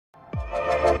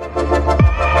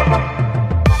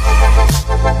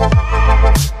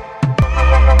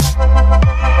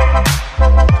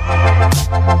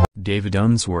David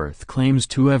Unsworth claims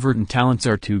two Everton talents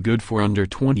are too good for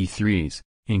under-23s,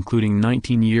 including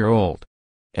 19-year-old.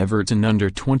 Everton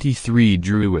Under-23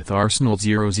 drew with Arsenal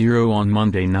 0-0 on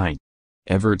Monday night.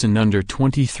 Everton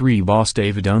Under-23 boss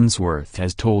David Unsworth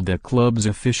has told the club's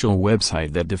official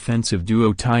website that defensive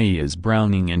duo Tyias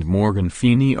Browning and Morgan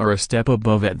Feeney are a step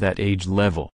above at that age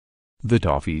level. The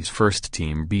Toffees' first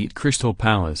team beat Crystal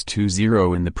Palace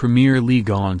 2-0 in the Premier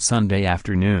League on Sunday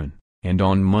afternoon, and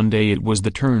on Monday it was the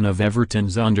turn of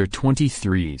Everton's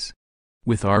Under-23s.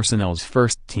 With Arsenal's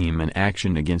first team in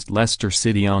action against Leicester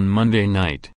City on Monday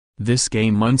night, this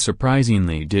game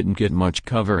unsurprisingly didn't get much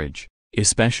coverage,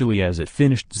 especially as it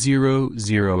finished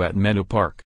 0-0 at Meadow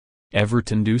Park.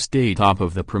 Everton do stay top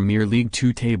of the Premier League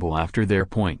 2 table after their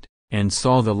point, and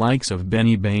saw the likes of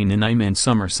Beni Baningime and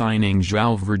summer signing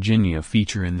Joao Virginia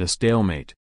feature in the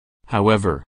stalemate.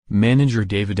 However, manager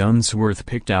David Unsworth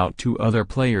picked out two other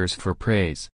players for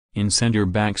praise, in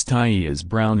centre-backs Tyias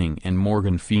Browning and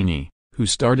Morgan Feeney, who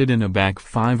started in a back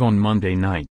five on Monday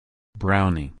night.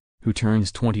 Browning, who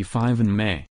turns 25 in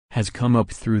May, has come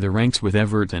up through the ranks with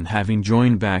Everton having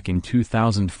joined back in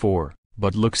 2004,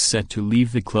 but looks set to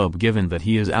leave the club given that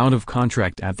he is out of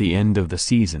contract at the end of the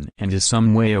season and is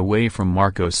some way away from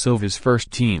Marco Silva's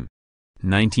first team.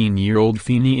 19-year-old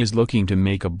Feeney is looking to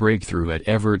make a breakthrough at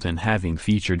Everton, having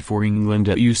featured for England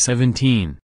at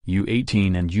U17,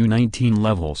 U18 and U19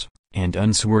 levels, and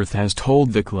Unsworth has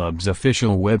told the club's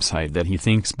official website that he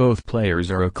thinks both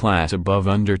players are a class above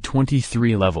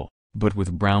under-23 level, but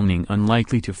with Browning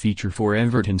unlikely to feature for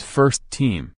Everton's first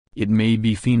team, it may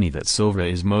be Feeney that Silva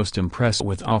is most impressed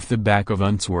with off the back of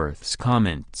Unsworth's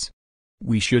comments.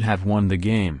 "We should have won the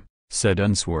game," said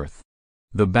Unsworth.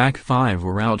 "The back five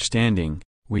were outstanding,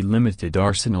 we limited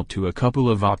Arsenal to a couple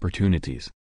of opportunities.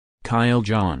 Kyle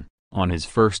John, on his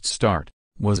first start,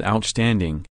 was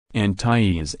outstanding, and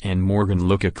Tyias and Morgan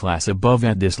look a class above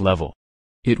at this level.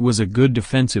 It was a good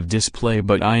defensive display,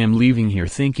 but I am leaving here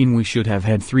thinking we should have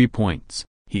had 3 points,"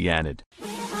 he added.